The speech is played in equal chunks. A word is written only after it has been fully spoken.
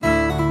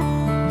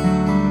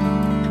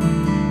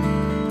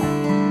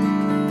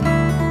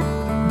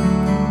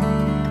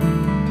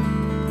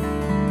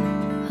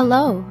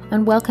Hello,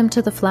 and welcome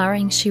to the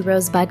Flowering She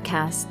Rose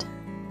Budcast.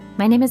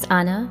 My name is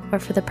Anna, or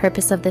for the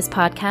purpose of this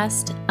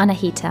podcast,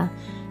 Anahita,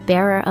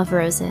 bearer of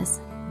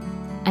roses.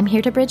 I'm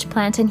here to bridge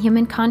plant and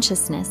human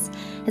consciousness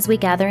as we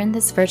gather in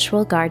this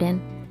virtual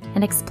garden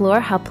and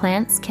explore how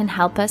plants can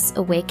help us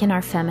awaken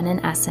our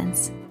feminine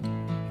essence.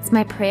 It's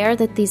my prayer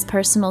that these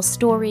personal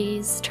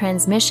stories,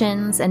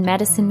 transmissions, and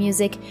medicine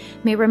music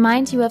may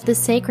remind you of the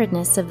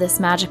sacredness of this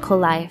magical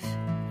life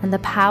and the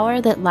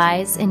power that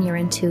lies in your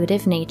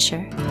intuitive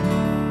nature.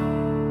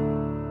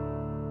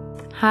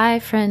 Hi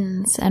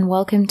friends, and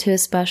welcome to a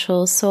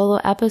special solo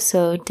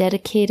episode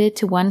dedicated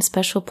to one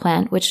special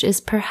plant, which is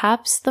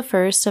perhaps the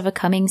first of a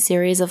coming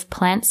series of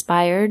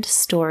plant-inspired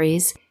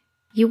stories.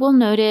 You will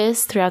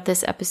notice throughout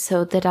this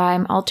episode that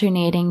I'm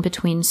alternating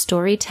between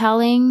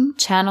storytelling,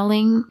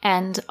 channeling,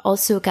 and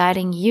also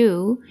guiding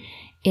you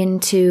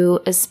into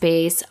a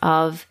space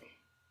of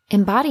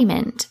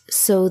embodiment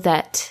so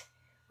that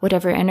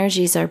whatever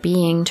energies are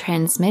being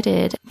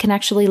transmitted can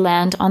actually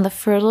land on the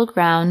fertile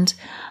ground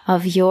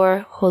of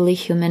your holy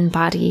human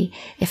body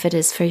if it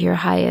is for your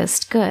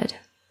highest good.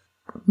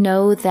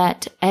 Know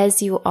that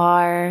as you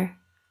are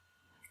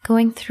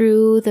going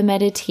through the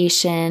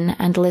meditation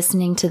and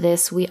listening to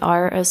this, we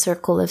are a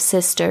circle of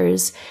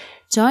sisters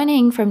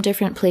joining from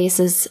different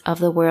places of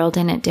the world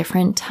and at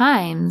different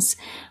times,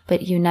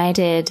 but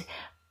united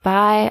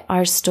by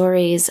our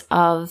stories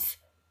of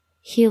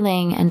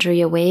healing and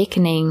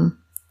reawakening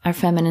our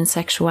feminine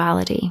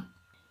sexuality.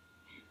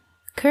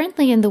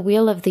 Currently in the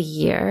wheel of the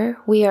year,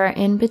 we are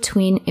in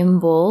between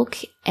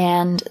Imbolc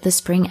and the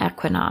spring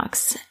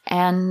equinox.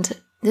 And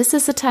this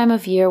is a time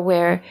of year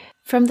where,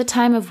 from the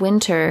time of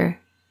winter,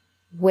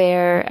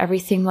 where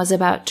everything was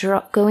about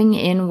going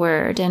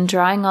inward and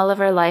drawing all of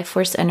our life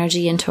force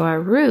energy into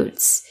our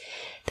roots,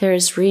 there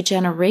is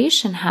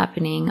regeneration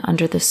happening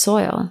under the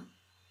soil.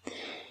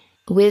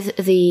 With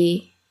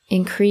the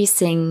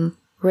increasing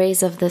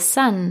rays of the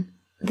sun,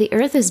 the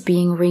earth is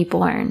being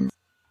reborn.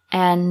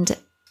 And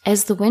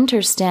as the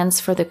winter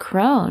stands for the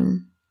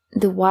crone,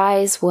 the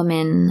wise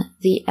woman,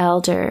 the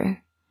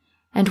elder,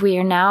 and we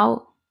are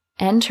now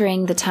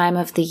entering the time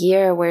of the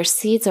year where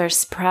seeds are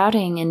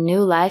sprouting and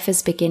new life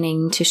is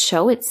beginning to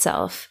show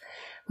itself.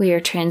 We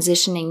are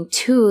transitioning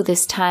to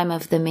this time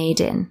of the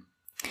maiden.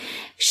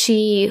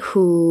 She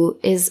who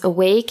is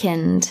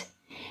awakened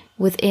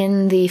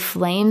within the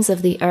flames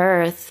of the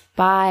earth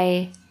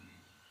by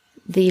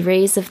the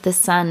rays of the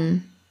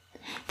sun.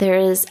 There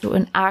is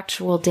an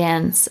actual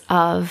dance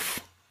of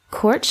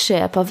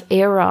courtship, of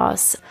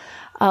eros,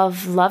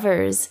 of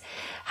lovers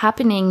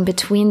happening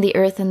between the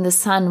earth and the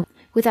sun.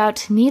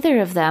 Without neither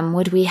of them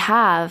would we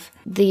have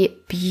the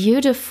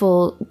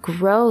beautiful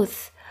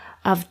growth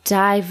of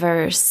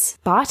diverse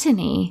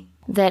botany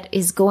that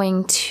is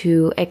going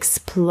to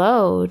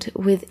explode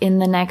within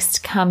the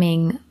next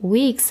coming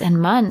weeks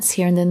and months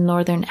here in the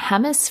Northern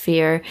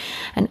Hemisphere.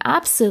 An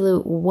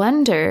absolute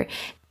wonder.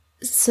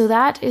 So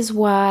that is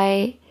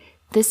why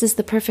this is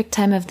the perfect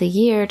time of the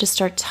year to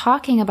start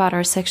talking about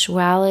our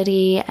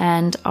sexuality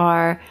and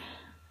our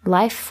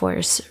life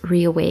force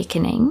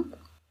reawakening.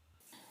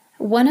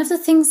 One of the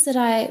things that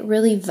I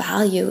really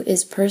value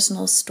is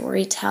personal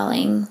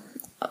storytelling.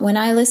 When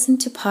I listen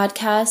to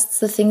podcasts,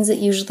 the things that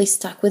usually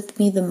stuck with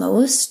me the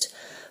most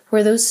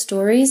were those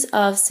stories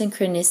of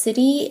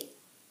synchronicity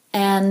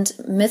and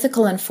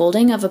mythical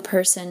unfolding of a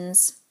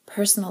person's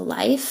personal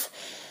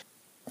life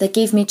that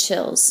gave me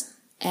chills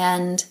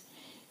and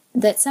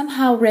that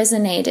somehow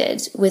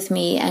resonated with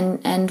me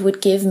and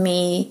would give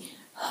me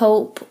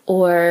hope,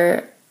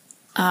 or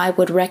I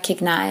would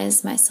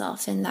recognize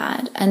myself in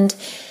that. And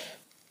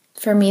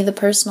for me, the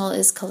personal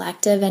is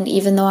collective, and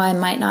even though I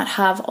might not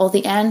have all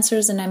the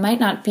answers and I might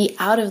not be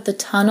out of the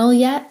tunnel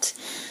yet,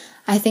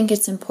 I think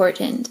it's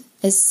important,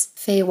 as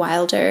Faye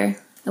Wilder,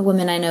 a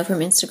woman I know from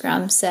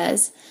Instagram,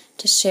 says,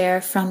 to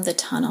share from the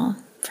tunnel,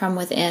 from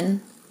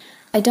within.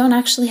 I don't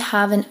actually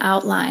have an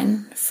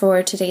outline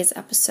for today's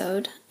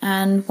episode,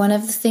 and one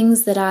of the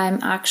things that I'm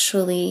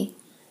actually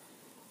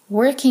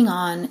working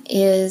on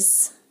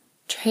is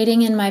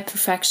trading in my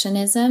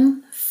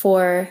perfectionism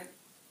for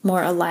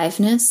more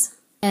aliveness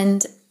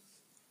and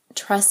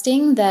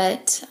trusting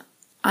that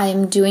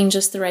I'm doing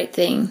just the right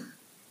thing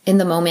in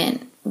the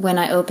moment when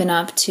I open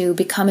up to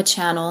become a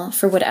channel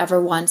for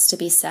whatever wants to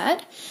be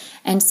said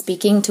and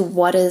speaking to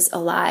what is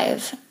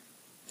alive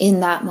in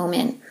that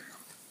moment.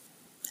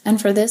 And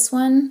for this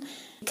one,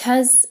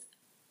 because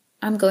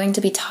I'm going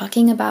to be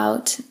talking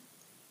about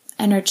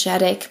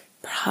energetic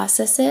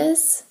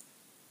processes,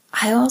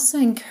 I also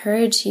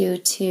encourage you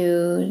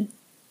to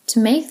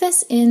make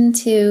this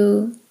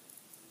into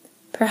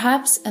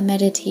perhaps a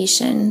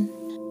meditation.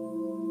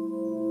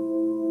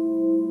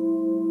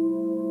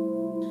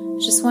 I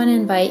just want to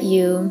invite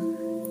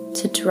you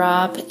to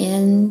drop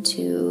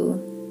into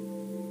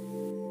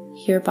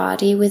your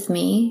body with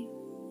me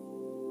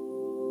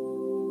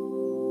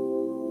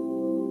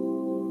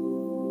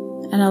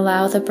and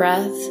allow the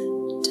breath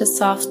to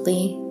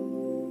softly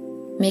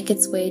make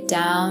its way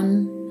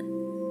down,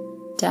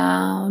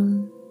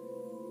 down,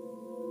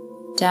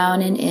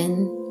 down and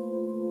in.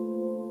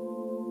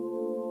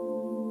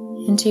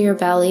 into your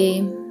belly,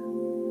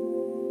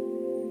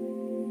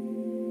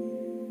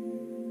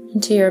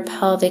 into your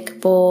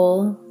pelvic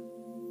bowl,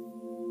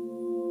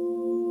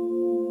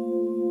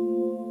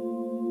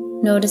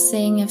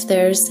 noticing if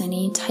there's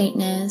any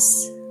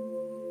tightness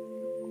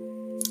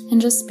and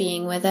just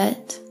being with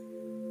it.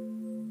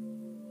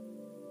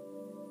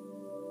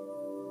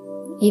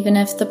 Even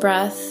if the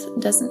breath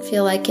doesn't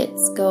feel like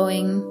it's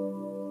going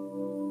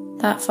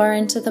that far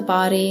into the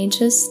body,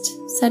 just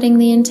setting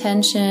the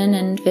intention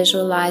and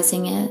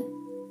visualizing it.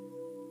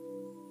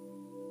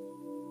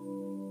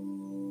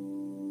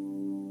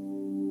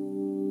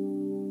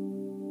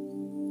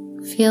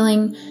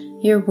 Feeling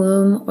your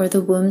womb or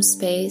the womb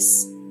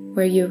space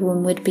where your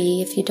womb would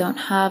be if you don't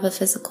have a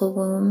physical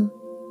womb.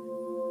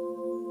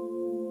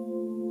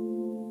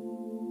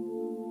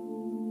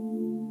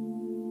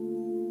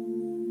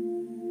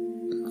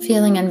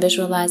 Feeling and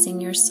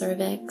visualizing your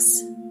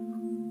cervix,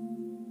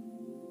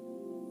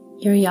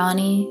 your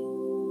yoni,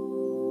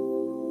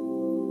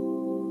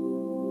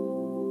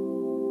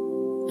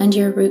 and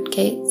your root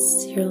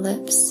gates, your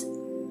lips.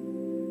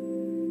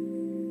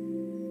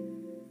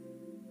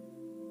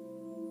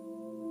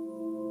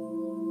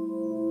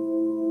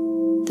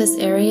 This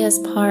area is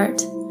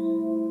part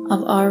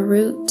of our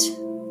root,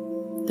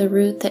 the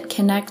root that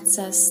connects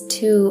us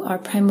to our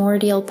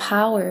primordial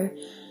power,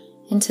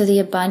 into the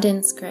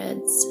abundance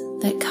grids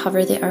that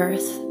cover the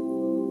earth.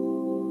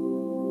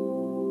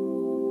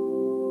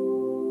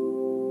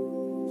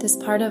 This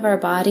part of our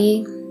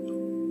body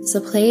is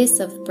a place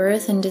of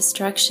birth and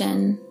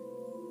destruction,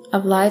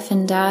 of life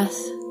and death.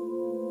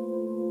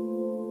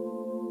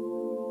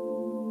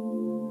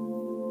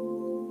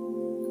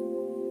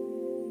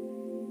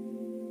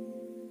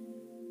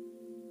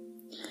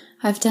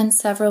 I've done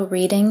several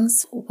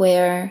readings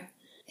where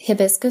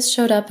hibiscus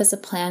showed up as a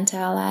plant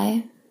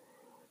ally.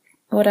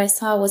 What I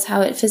saw was how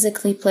it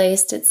physically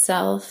placed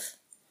itself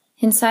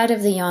inside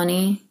of the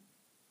yoni,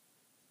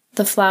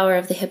 the flower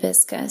of the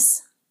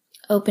hibiscus,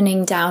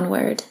 opening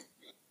downward,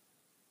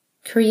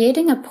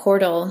 creating a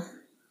portal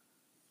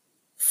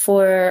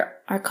for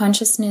our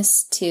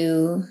consciousness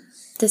to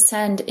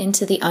descend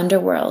into the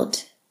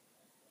underworld,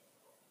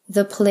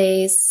 the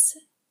place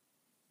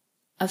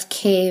of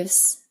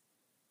caves,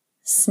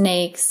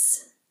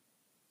 snakes,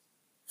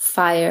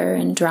 fire,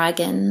 and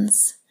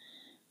dragons.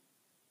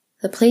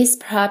 The place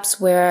perhaps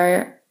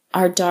where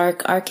our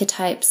dark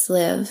archetypes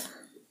live.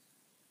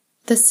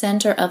 The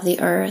center of the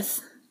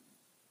earth,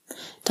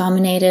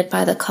 dominated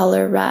by the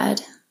color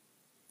red,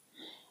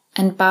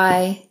 and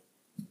by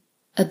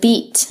a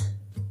beat,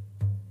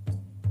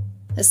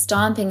 a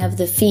stomping of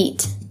the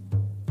feet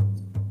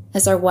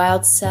as our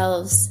wild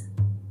selves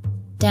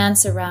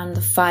dance around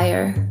the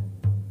fire.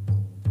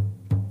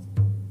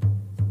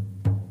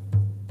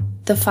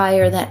 The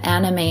fire that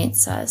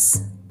animates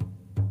us.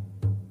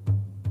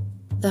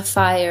 The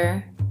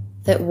fire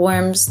that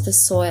warms the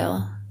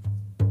soil.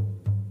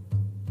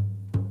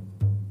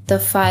 The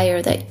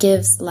fire that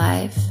gives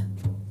life.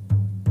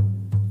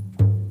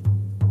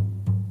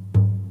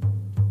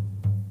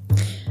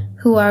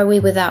 Who are we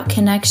without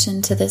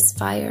connection to this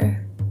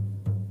fire?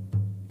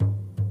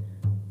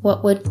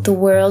 What would the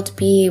world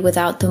be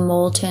without the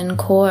molten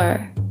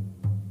core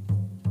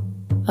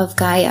of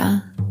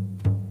Gaia?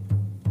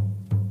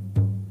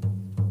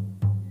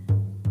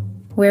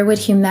 Where would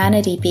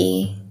humanity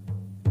be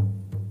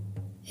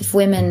if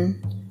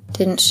women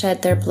didn't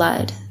shed their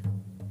blood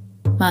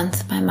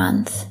month by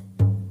month?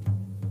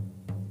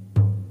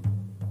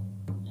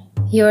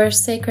 Your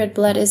sacred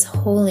blood is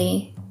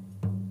holy,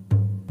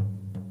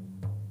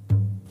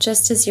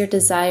 just as your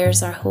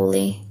desires are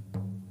holy.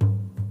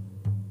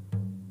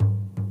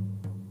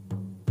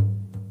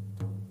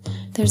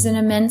 There's an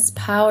immense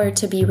power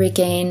to be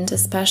regained,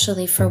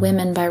 especially for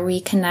women, by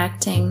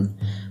reconnecting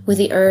with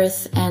the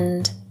earth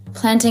and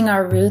planting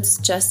our roots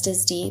just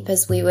as deep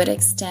as we would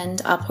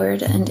extend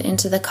upward and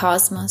into the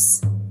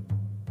cosmos.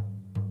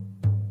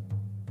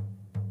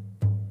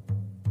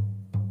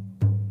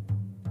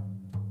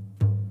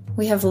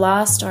 We have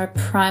lost our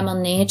primal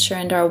nature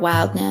and our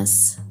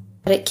wildness,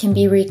 but it can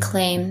be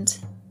reclaimed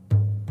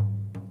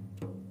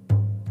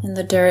in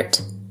the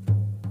dirt,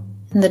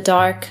 in the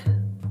dark,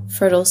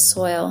 fertile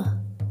soil,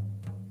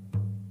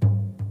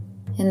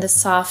 in the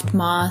soft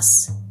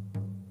moss,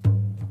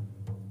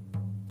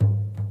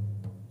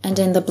 and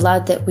in the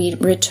blood that we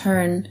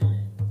return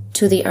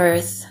to the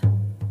earth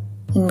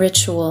in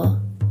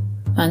ritual,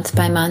 month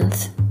by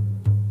month.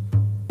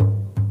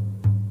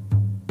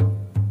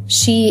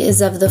 She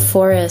is of the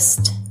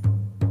forest.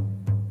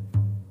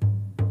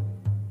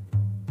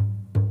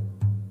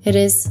 It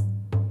is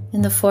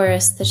in the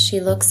forest that she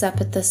looks up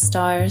at the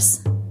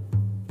stars,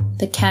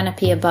 the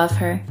canopy above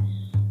her,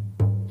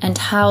 and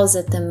howls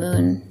at the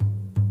moon.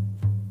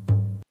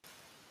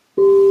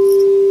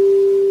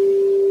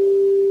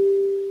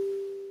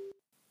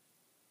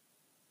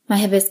 My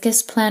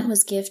hibiscus plant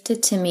was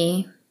gifted to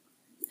me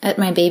at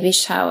my baby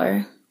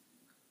shower,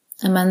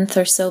 a month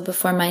or so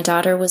before my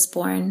daughter was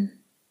born.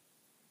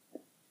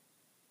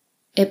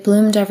 It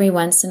bloomed every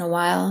once in a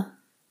while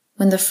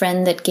when the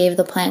friend that gave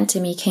the plant to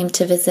me came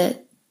to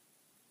visit.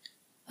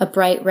 a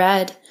bright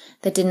red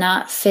that did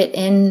not fit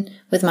in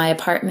with my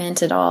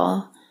apartment at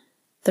all.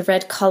 The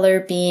red color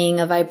being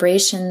a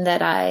vibration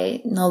that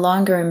I no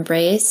longer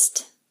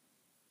embraced.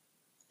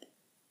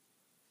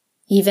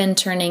 Even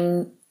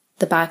turning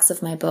the backs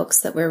of my books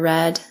that were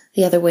red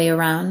the other way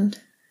around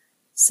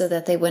so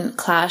that they wouldn't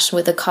clash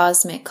with the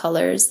cosmic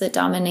colors that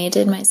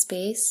dominated my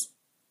space.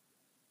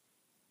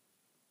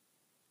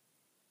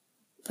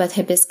 But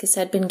hibiscus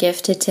had been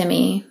gifted to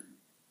me,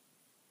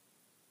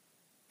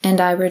 and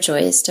I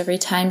rejoiced every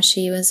time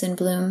she was in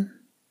bloom.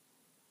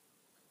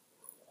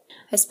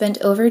 I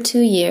spent over 2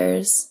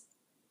 years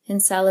in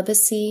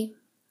celibacy,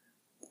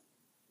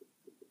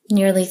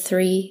 nearly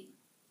 3.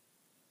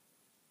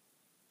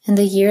 And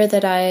the year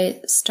that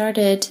I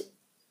started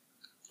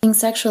being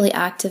sexually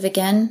active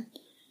again,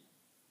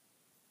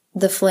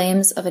 the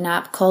flames of an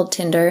app called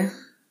Tinder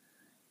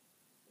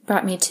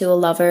brought me to a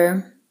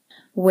lover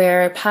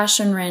where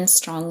passion ran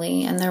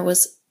strongly and there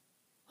was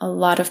a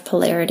lot of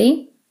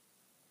polarity,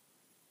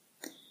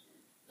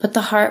 but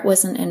the heart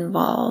wasn't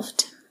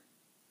involved.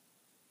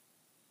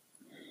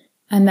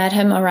 I met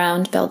him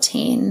around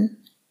Beltane,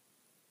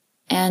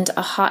 and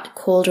a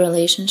hot-cold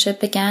relationship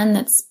began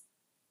that's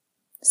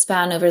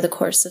span over the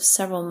course of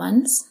several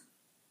months,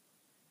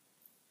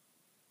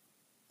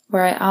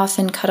 where I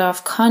often cut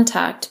off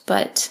contact,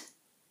 but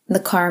the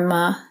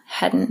karma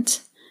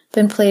hadn't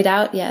been played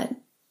out yet,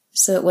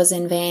 so it was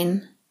in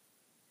vain.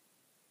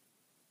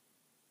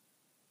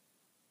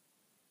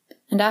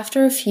 And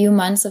after a few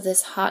months of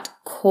this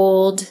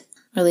hot-cold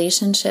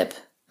relationship,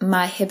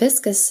 my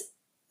hibiscus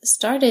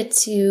started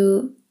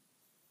to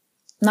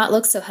not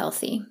look so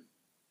healthy.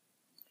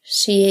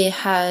 She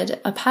had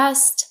a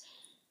past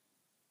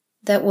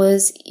that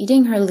was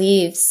eating her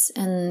leaves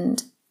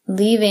and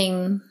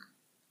leaving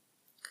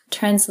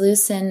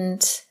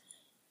translucent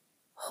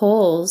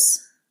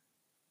holes.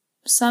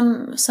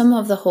 Some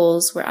of the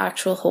holes were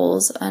actual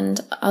holes, and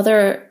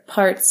other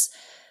parts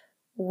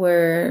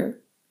were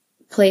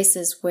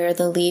places where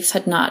the leaf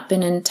had not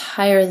been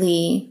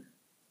entirely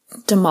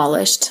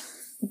demolished.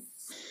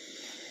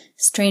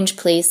 Strange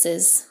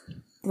places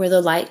where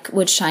the light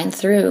would shine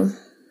through.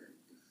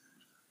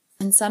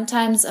 And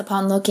sometimes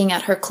upon looking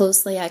at her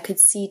closely, I could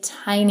see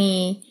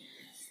tiny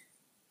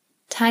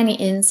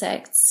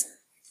insects.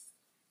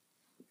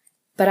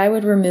 But I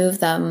would remove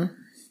them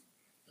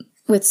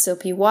with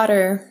soapy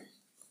water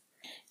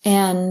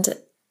and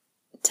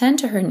tend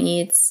to her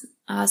needs,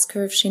 ask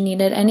her if she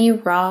needed any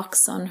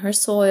rocks on her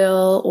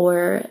soil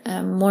or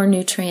more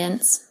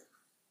nutrients.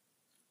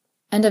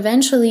 And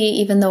eventually,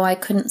 even though I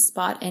couldn't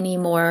spot any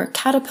more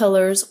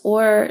caterpillars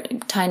or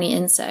tiny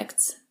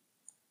insects,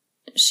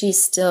 she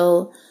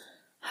still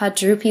had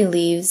droopy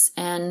leaves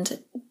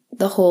and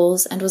the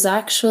holes, and was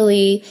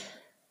actually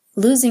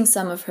losing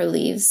some of her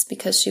leaves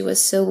because she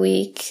was so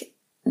weak.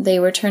 They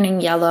were turning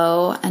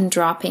yellow and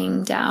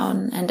dropping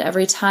down, and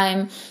every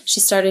time she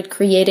started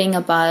creating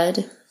a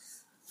bud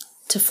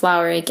to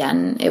flower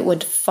again, it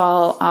would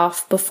fall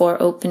off before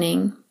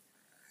opening.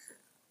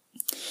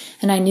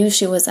 And I knew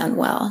she was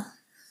unwell.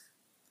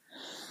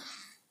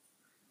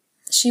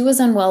 She was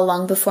unwell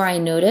long before I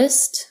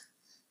noticed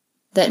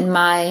that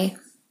my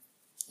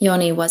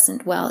yoni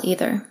wasn't well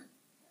either.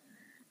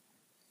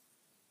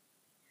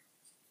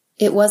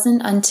 It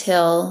wasn't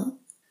until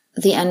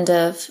the end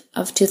of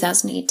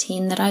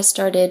 2018 that I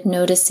started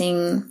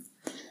noticing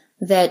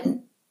that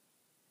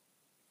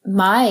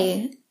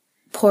my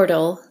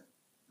portal,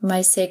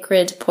 my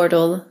sacred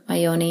portal, my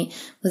yoni,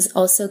 was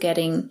also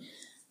getting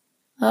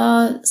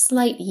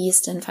slight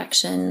yeast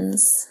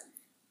infections.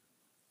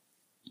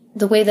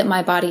 The way that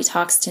my body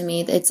talks to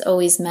me, it's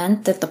always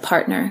meant that the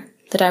partner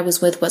that I was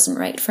with wasn't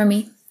right for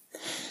me.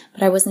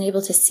 But I wasn't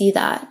able to see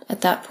that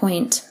at that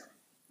point.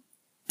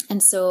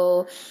 And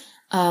so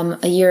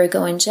a year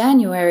ago in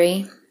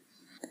January,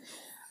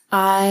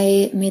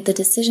 I made the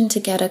decision to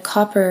get a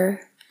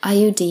copper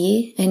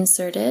IUD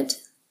inserted.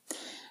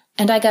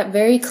 And I got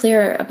very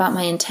clear about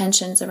my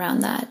intentions around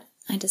that.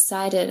 I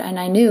decided, and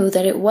I knew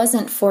that it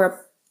wasn't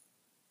for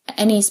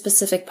any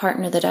specific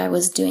partner that I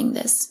was doing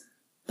this,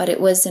 but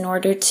it was in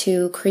order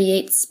to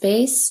create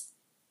space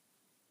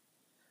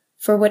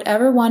for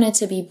whatever wanted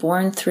to be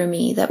born through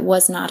me that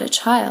was not a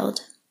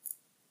child.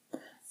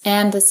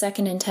 And the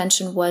second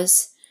intention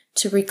was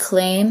to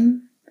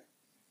reclaim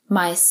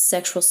my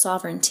sexual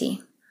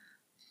sovereignty.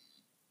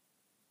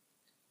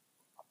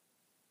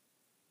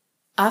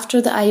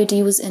 After the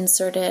IUD was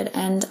inserted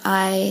and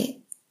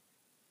I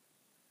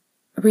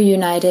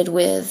reunited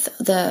with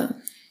the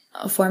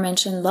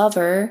aforementioned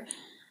lover,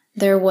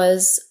 there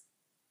was,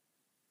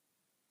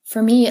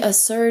 for me, a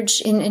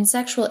surge in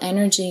sexual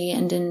energy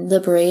and in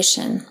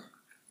liberation.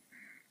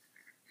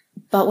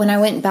 But when I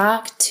went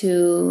back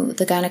to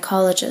the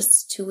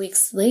gynecologist 2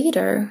 weeks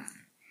later,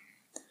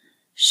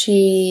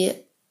 she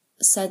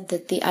said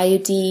that the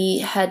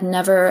IUD had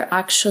never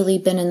actually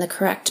been in the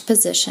correct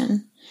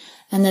position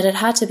and that it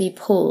had to be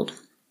pulled.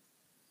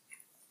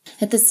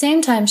 At the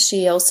same time,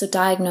 she also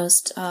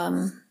diagnosed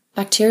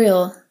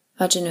bacterial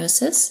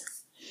vaginosis,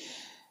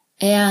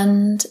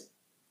 and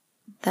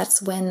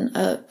that's when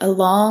a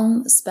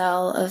long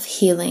spell of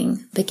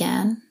healing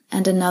began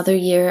and another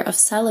year of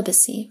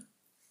celibacy.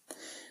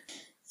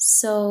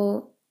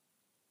 So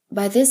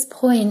by this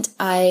point,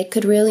 I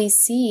could really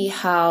see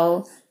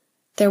how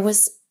there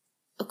was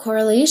a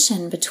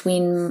correlation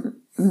between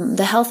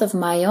the health of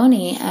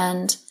Mayoni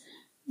and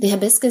the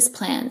hibiscus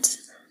plant.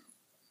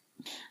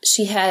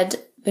 She had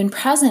been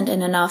present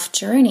in enough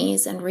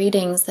journeys and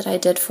readings that I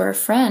did for a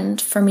friend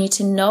for me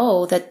to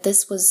know that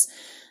this was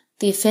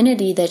the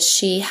affinity that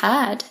she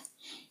had,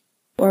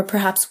 or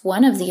perhaps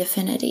one of the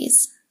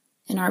affinities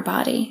in our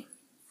body.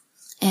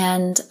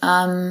 And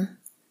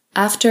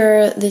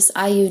after this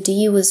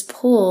IUD was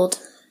pulled,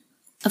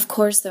 of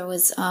course, there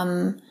was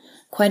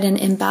quite an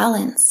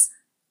imbalance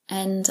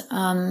and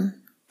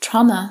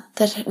trauma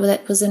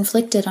that was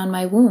inflicted on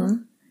my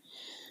womb.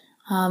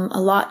 A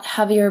lot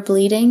heavier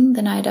bleeding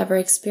than I'd ever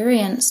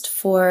experienced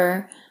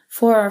for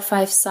 4 or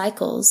 5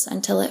 cycles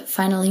until it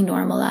finally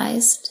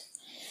normalized.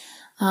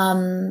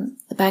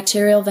 The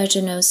bacterial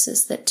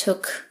vaginosis that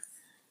took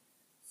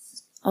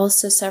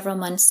also several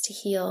months to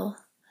heal,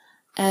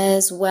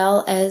 as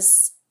well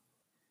as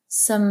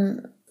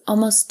some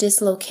almost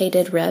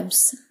dislocated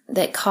ribs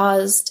that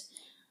caused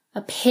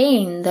a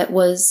pain that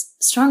was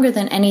stronger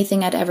than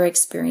anything I'd ever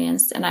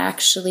experienced. And I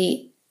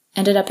actually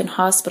ended up in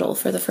hospital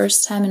for the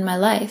first time in my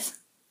life.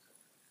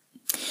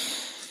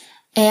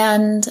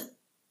 And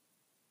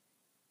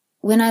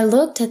when I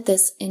looked at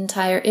this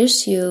entire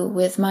issue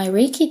with my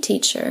Reiki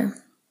teacher,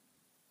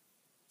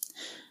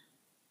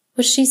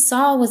 what she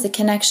saw was a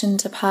connection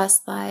to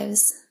past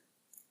lives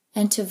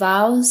and to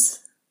vows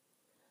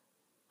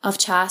of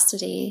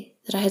chastity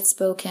that I had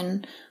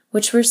spoken,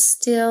 which were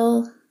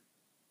still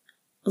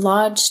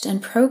lodged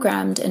and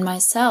programmed in my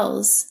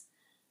cells,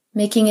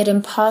 making it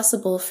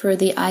impossible for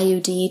the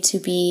IUD to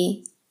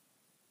be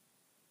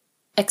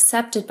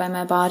accepted by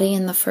my body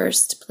in the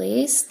first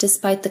place,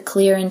 despite the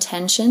clear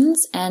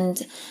intentions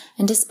and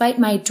despite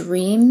my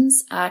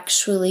dreams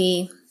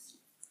actually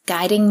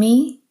guiding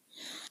me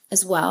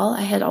as well.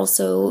 I had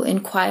also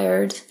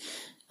inquired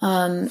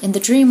in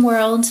the dream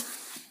world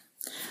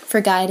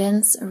for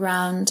guidance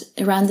around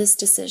this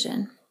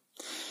decision.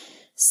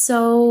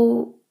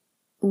 So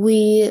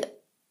we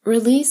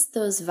released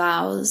those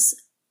vows.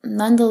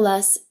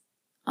 Nonetheless,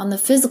 on the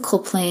physical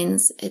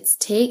planes,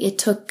 it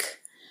took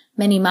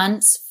many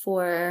months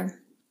for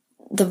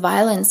the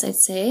violence, I'd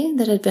say,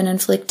 that had been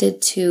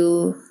inflicted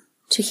to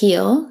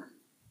heal.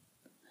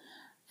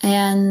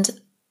 And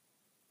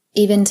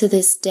even to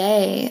this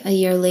day, a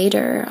year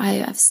later,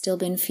 I've still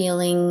been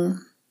feeling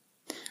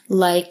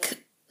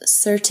like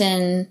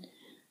certain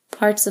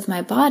parts of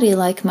my body,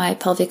 like my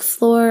pelvic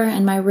floor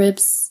and my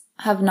ribs,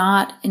 have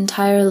not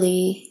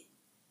entirely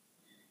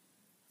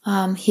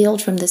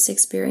healed from this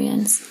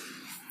experience.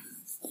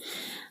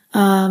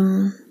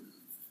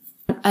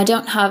 I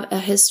don't have a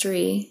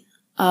history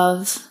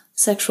of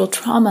sexual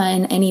trauma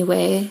in any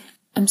way.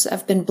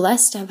 I've been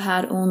blessed to have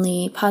had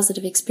only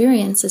positive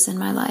experiences in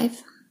my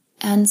life.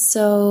 And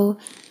so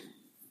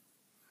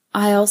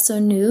I also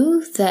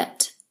knew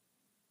that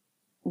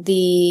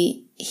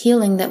the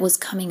healing that was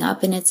coming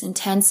up in its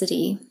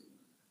intensity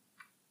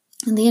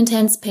and the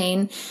intense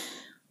pain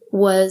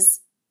was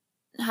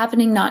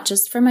happening not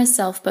just for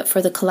myself, but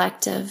for the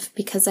collective,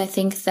 because I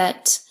think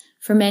that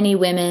for many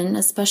women,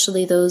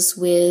 especially those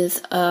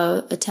with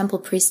a temple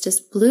priestess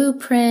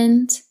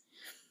blueprint,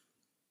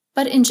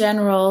 but in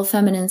general,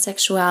 feminine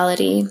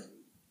sexuality,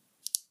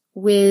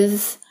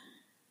 with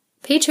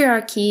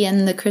patriarchy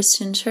in the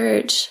Christian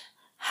church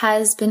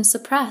has been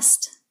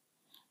suppressed.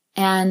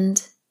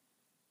 And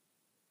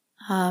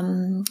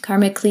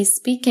karmically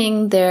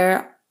speaking,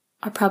 there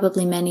are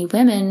probably many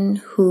women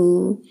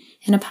who,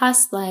 in a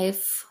past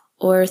life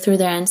or through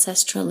their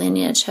ancestral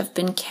lineage, have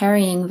been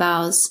carrying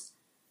vows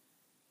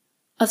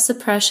of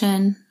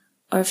suppression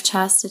or of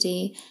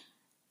chastity,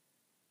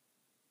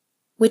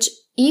 which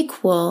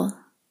equal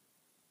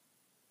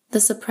the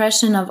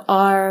suppression of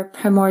our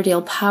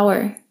primordial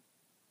power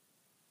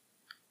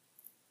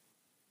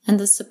and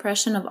the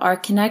suppression of our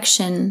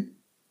connection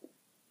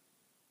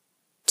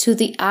to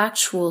the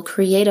actual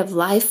creative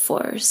life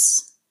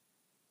force,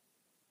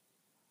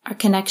 our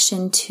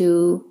connection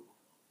to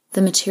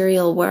the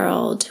material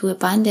world, to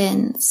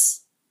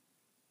abundance.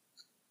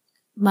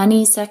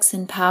 Money, sex,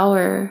 and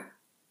power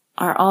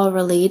are all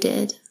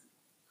related.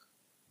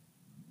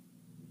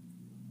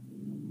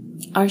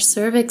 Our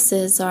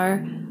cervixes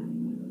are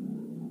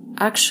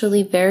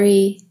actually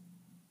very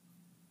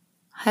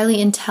highly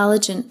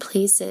intelligent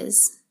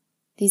places,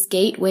 these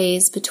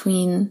gateways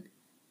between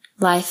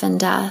life and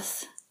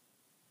death.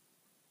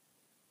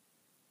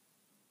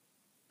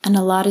 And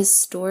a lot is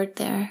stored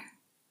there.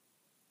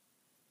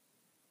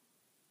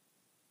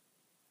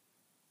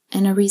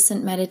 In a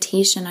recent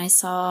meditation, I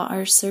saw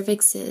our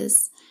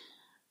cervixes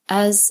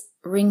as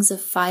rings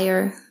of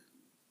fire.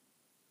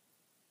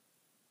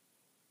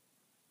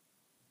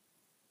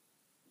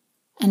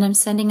 And I'm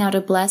sending out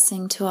a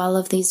blessing to all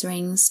of these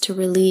rings to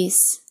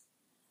release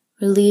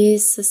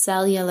the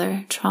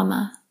cellular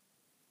trauma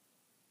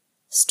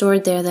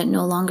stored there that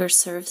no longer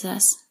serves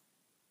us.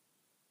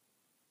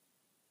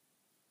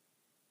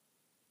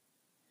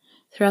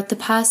 Throughout the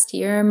past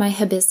year, my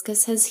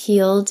hibiscus has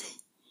healed.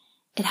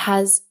 It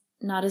has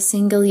not a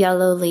single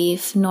yellow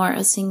leaf nor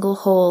a single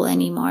hole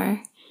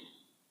anymore.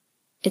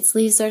 Its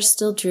leaves are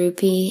still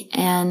droopy,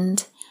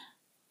 and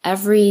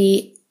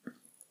every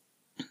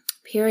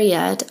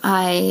period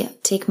I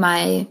take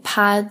my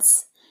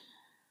pads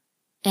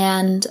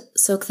and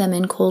soak them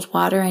in cold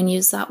water and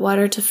use that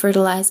water to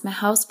fertilize my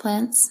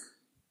houseplants,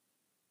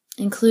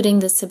 including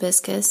this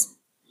hibiscus.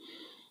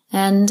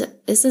 And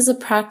this is a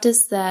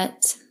practice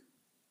that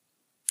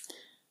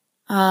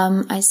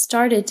I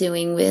started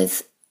doing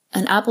with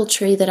an apple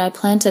tree that I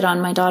planted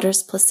on my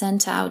daughter's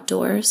placenta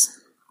outdoors.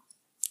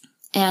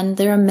 And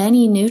there are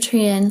many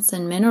nutrients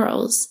and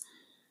minerals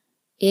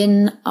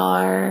in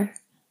our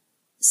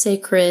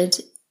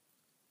sacred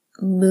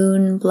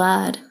moon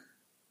blood.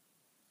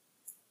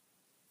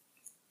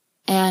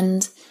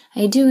 And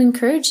I do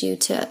encourage you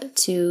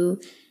to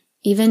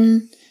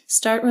even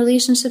start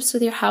relationships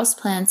with your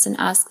houseplants and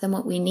ask them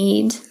what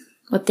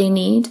they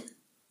need.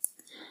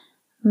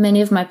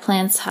 Many of my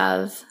plants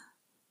have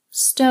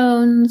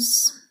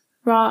stones,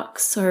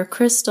 rocks, or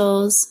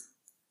crystals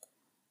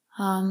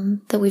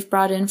that we've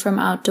brought in from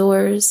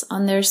outdoors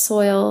on their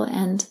soil,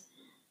 and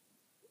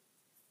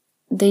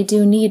they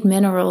do need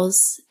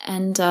minerals.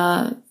 And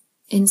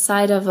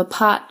inside of a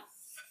pot,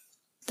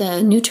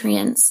 the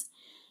nutrients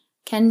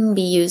can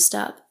be used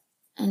up.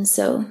 And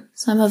so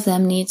some of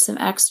them need some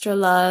extra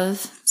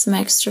love, some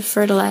extra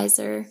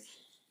fertilizer.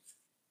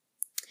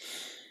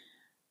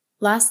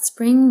 Last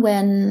spring,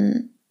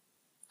 when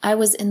I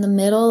was in the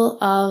middle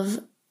of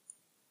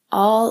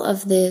all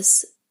of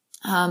this,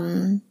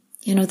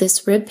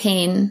 this rib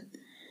pain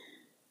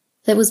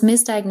that was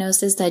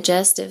misdiagnosed as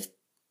digestive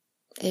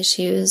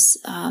issues,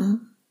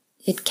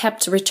 it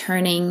kept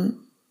returning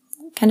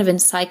kind of in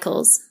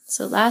cycles.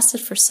 So it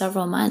lasted for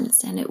several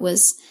months, and it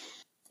was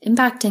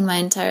impacting my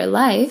entire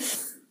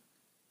life.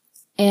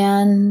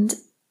 And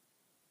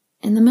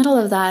in the middle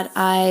of that,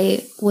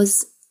 I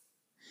was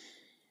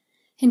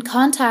in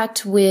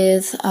contact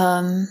with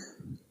a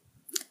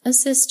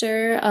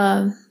sister,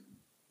 a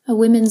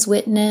women's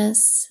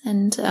witness,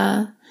 and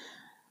a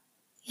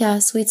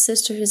sweet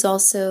sister who's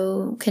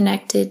also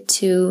connected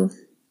to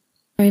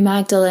Mary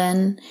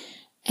Magdalene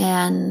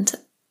and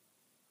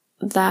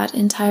that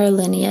entire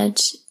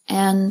lineage.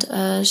 And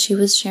she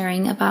was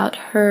sharing about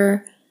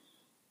her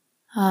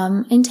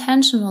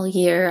intentional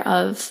year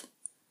of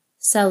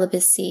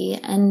celibacy.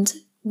 And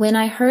when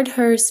I heard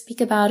her speak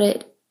about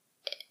it,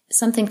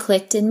 something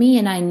clicked in me,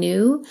 and I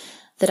knew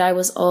that I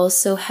was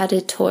also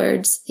headed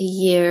towards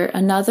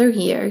another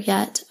year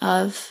yet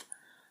of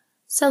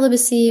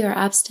celibacy or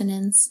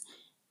abstinence,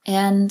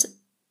 and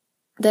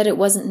that it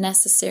wasn't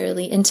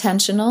necessarily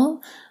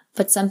intentional,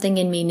 but something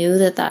in me knew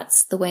that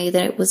that's the way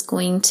that it was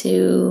going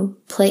to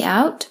play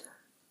out.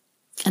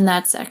 And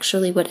that's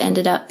actually what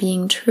ended up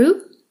being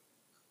true.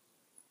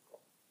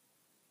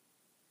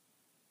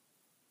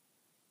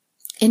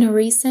 In a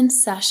recent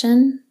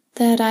session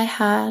that I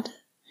had,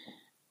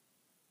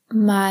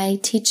 my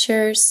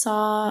teacher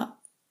saw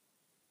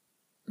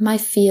my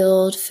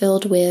field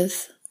filled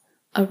with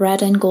a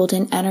red and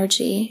golden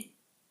energy.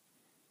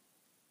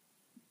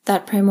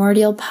 That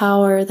primordial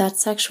power, that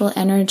sexual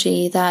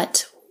energy,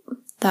 that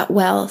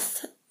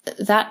wealth,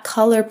 that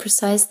color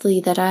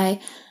precisely that I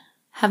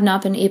have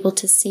not been able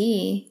to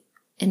see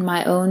in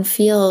my own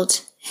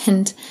field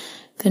and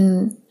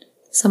been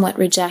somewhat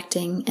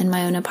rejecting in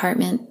my own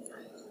apartment.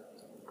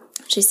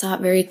 She saw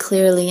it very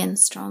clearly and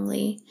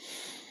strongly.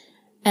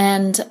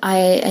 And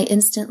I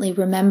instantly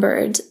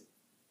remembered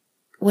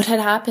what had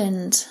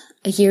happened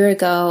a year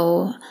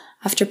ago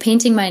after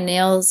painting my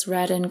nails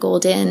red and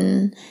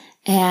golden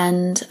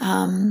and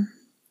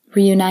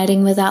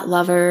reuniting with that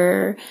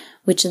lover,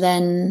 which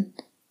then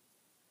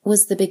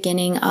was the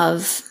beginning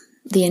of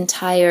the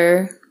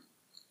entire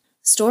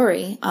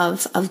story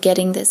of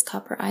getting this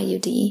copper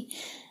IUD.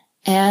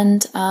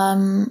 And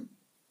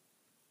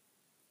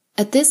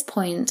at this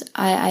point,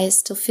 I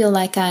still feel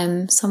like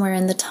I'm somewhere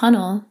in the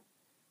tunnel,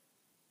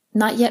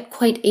 not yet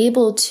quite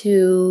able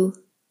to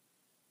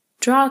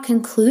draw a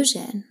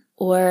conclusion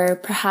or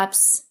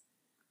perhaps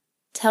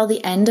tell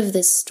the end of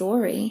this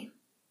story.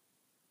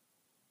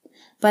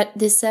 But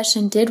this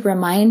session did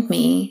remind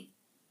me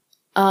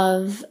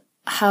of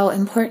how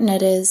important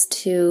it is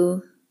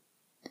to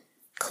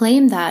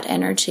claim that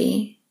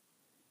energy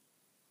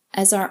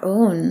as our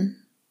own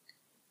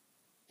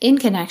in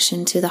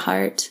connection to the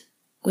heart,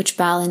 which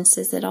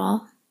balances it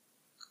all.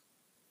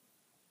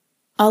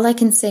 All I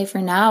can say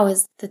for now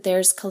is that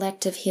there's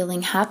collective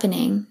healing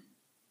happening,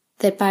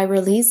 that by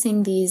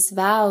releasing these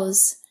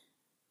vows,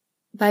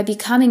 by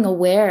becoming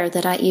aware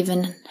that I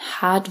even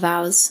had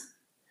vows,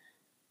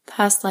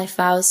 past life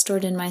vows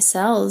stored in my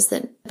cells,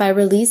 that by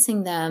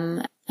releasing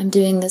them, I'm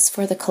doing this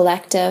for the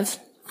collective.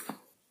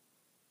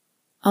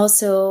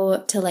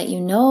 Also, to let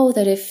you know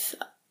that if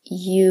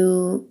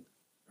you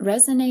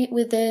resonate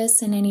with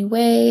this in any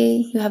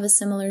way, you have a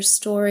similar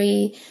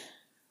story,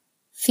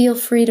 feel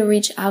free to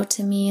reach out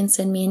to me and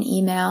send me an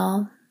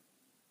email.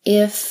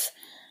 If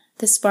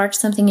this sparks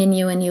something in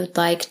you and you would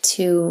like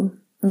to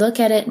look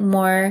at it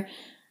more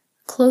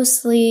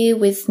closely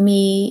with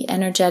me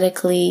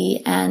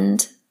energetically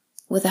and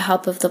with the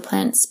help of the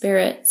plant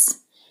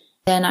spirits,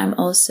 then I'm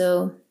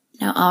also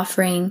now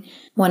offering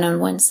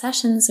one-on-one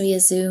sessions via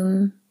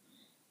Zoom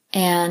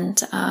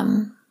and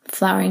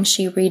flowering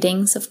she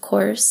readings, of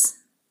course.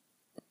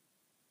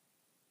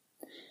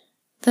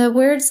 The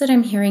words that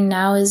I'm hearing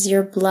now is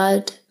your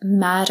blood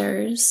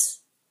matters.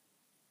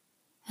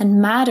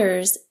 And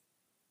matters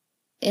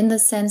in the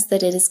sense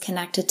that it is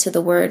connected to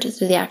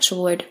the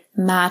actual word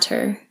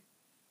matter.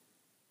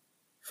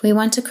 If we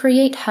want to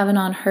create heaven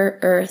on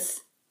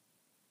earth,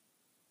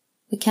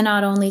 we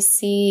cannot only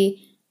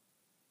see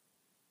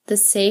the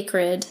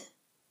sacred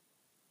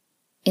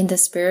in the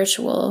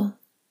spiritual.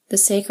 The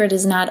sacred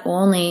is not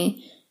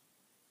only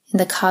in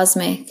the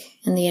cosmic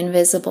and the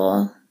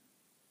invisible,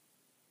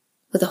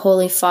 with the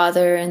Holy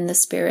Father and the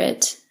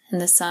Spirit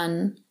and the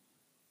Son.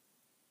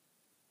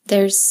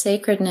 There's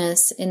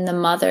sacredness in the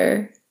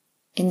Mother,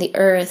 in the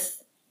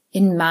earth,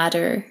 in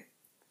matter,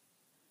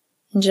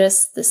 in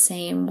just the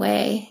same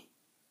way.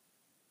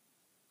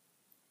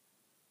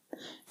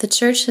 The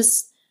Church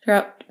has,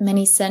 throughout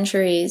many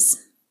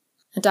centuries,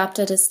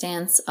 adopted a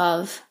stance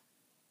of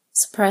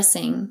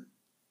suppressing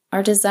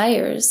our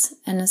desires,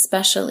 and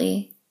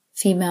especially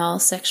female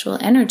sexual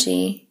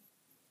energy,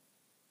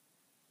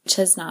 which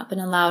has not been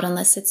allowed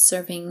unless it's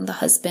serving the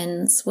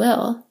husband's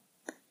will.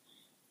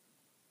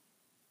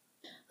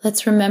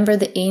 Let's remember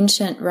the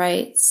ancient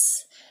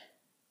rites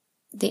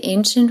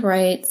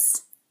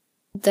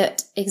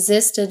that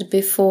existed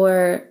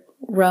before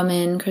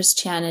Roman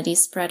Christianity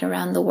spread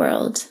around the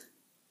world.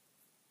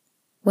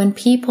 When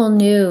people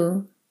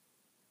knew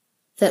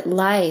that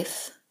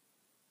life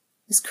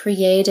was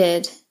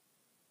created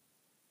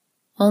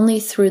only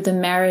through the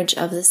marriage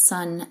of the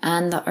sun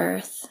and the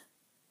earth,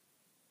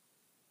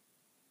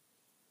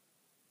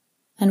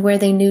 and where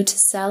they knew to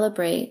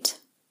celebrate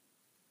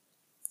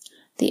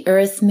the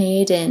earth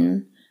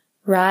maiden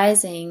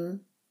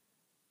rising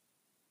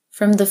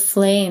from the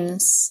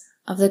flames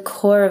of the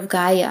core of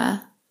Gaia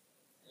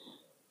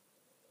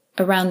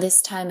around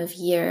this time of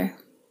year.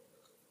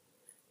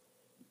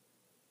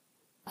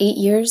 8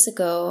 years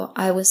ago,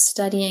 I was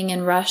studying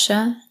in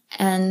Russia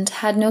and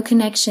had no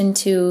connection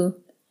to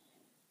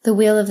the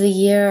wheel of the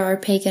year or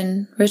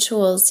pagan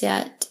rituals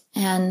yet.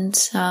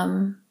 And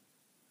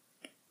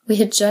we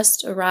had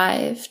just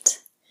arrived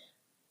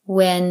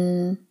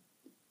when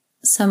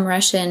some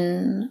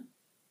Russian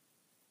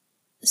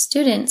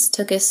students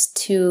took us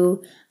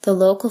to the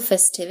local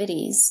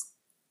festivities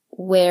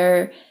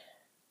where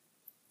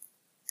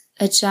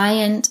a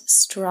giant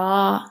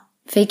straw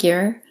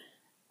figure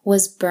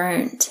was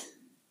burnt.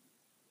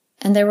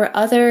 And there were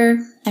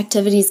other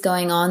activities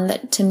going on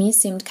that to me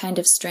seemed kind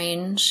of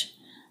strange.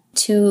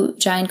 2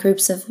 giant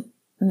groups of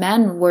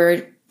men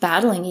were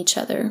battling each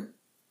other,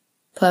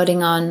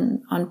 putting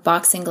on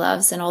boxing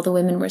gloves, and all the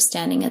women were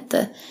standing at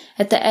the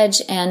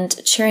edge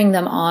and cheering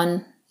them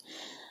on.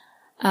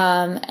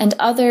 And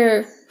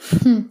other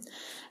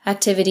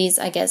activities,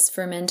 I guess,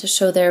 for men to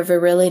show their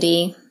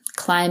virility,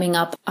 climbing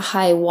up a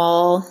high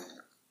wall.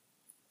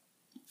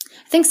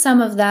 I think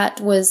some of that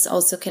was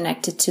also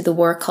connected to the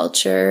war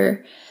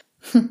culture,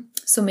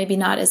 so maybe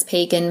not as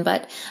pagan,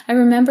 but I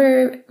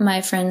remember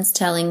my friends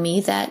telling me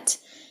that,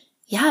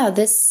 yeah,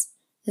 this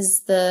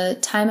is the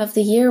time of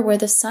the year where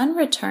the sun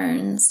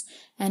returns,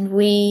 and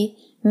we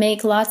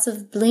make lots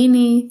of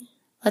blini,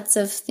 lots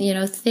of,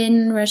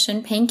 thin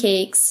Russian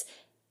pancakes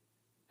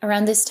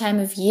around this time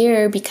of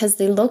year because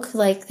they look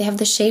like they have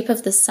the shape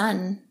of the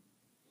sun.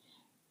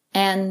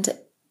 And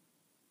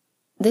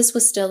this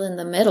was still in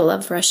the middle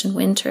of Russian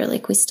winter.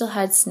 Like, we still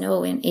had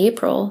snow in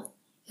April.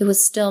 It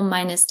was still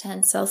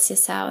 -10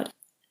 Celsius out.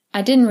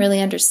 I didn't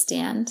really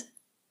understand.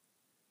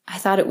 I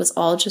thought it was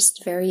all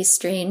just very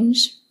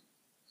strange.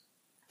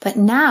 But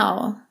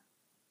now,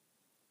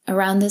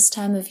 around this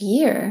time of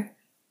year,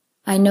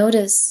 I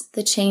notice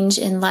the change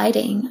in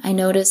lighting. I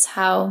notice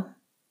how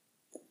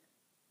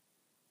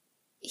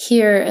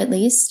here, at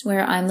least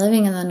where I'm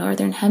living in the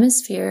Northern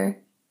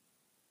Hemisphere,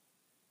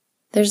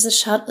 there's a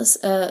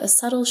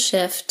subtle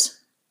shift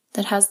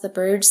that has the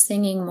birds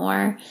singing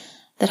more,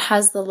 that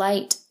has the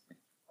light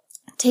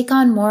take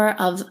on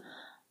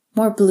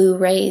more blue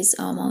rays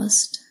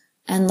almost,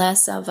 and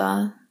less of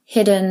a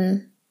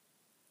hidden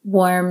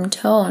warm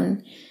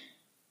tone.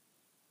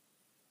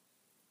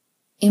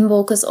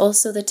 Imbolc is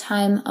also the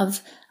time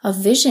of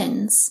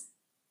visions,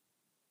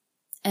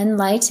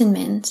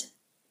 enlightenment.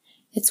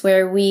 It's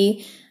where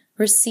we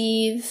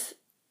receive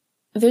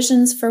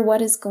visions for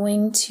what is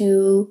going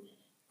to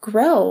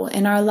grow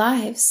in our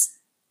lives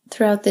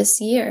throughout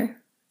this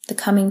year, the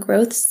coming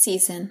growth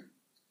season.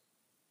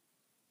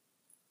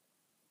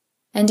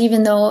 And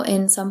even though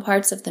in some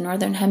parts of the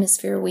Northern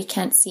Hemisphere we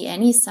can't see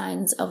any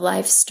signs of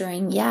life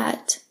stirring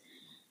yet,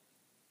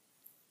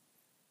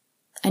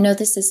 I know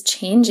this is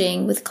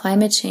changing with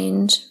climate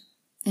change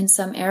in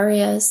some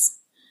areas.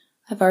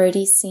 I've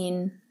already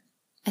seen,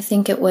 I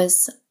think it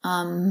was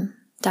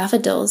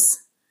daffodils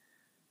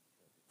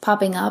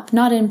popping up,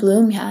 not in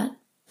bloom yet,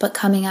 but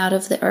coming out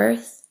of the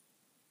earth.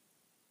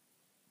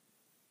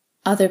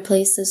 other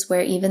places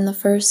where even the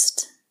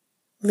first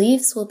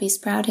leaves will be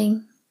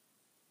sprouting.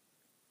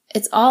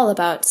 It's all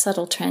about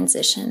subtle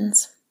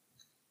transitions.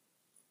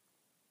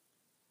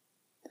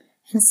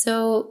 And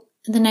so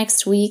the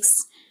next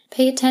weeks,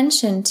 pay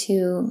attention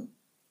to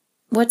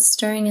what's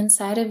stirring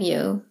inside of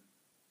you,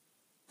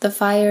 the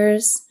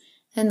fires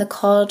in the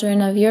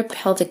cauldron of your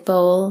pelvic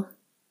bowl,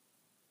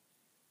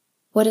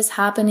 what is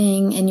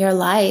happening in your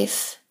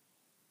life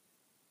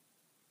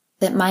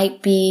that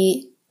might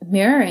be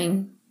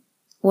mirroring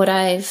what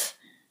I've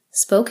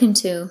spoken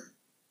to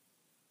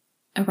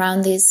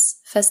around these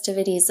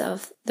festivities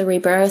of the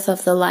rebirth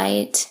of the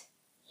light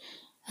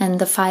and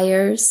the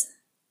fires.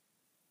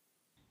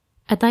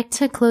 I'd like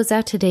to close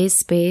out today's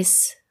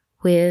space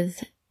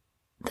with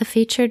the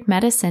featured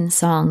medicine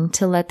song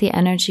to let the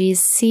energies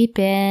seep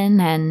in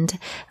and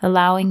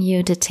allowing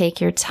you to take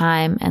your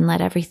time and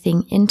let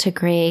everything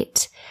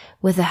integrate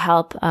with the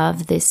help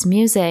of this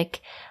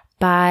music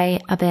by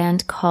a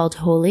band called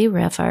Holy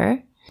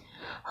River.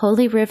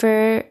 Holy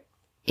River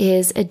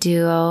is a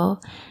duo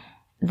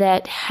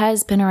that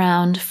has been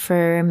around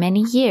for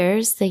many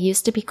years. They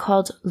used to be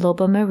called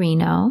Lobo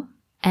Marino,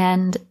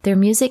 and their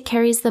music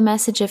carries the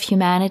message of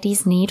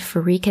humanity's need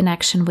for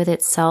reconnection with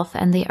itself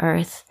and the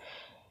earth.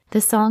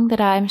 The song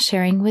that I'm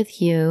sharing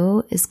with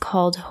you is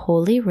called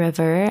Holy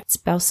River. It's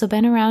also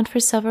been around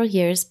for several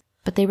years,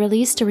 but they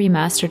released a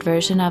remastered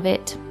version of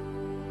it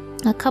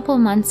a couple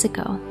months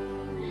ago.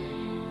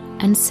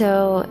 And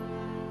so,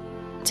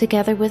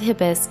 together with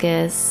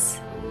Hibiscus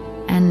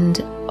and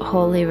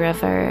Holy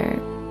River,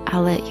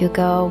 I'll let you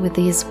go with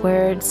these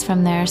words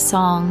from their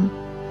song.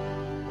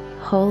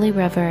 Holy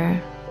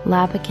River,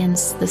 lap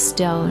against the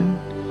stone.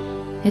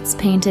 It's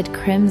painted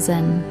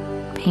crimson,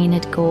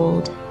 painted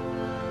gold.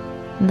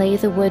 Lay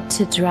the wood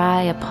to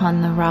dry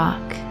upon the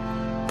rock.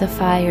 The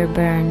fire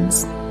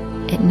burns,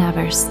 it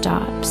never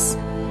stops.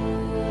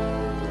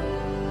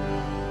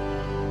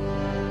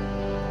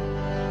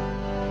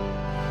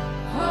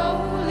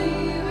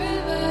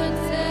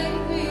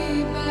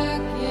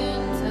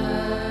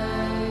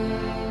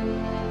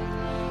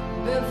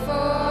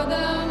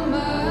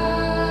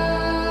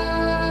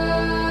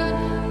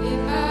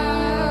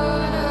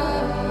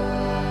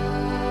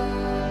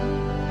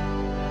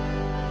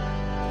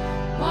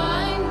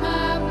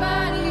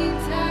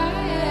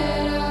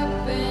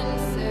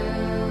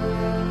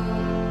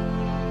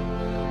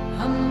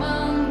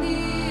 Among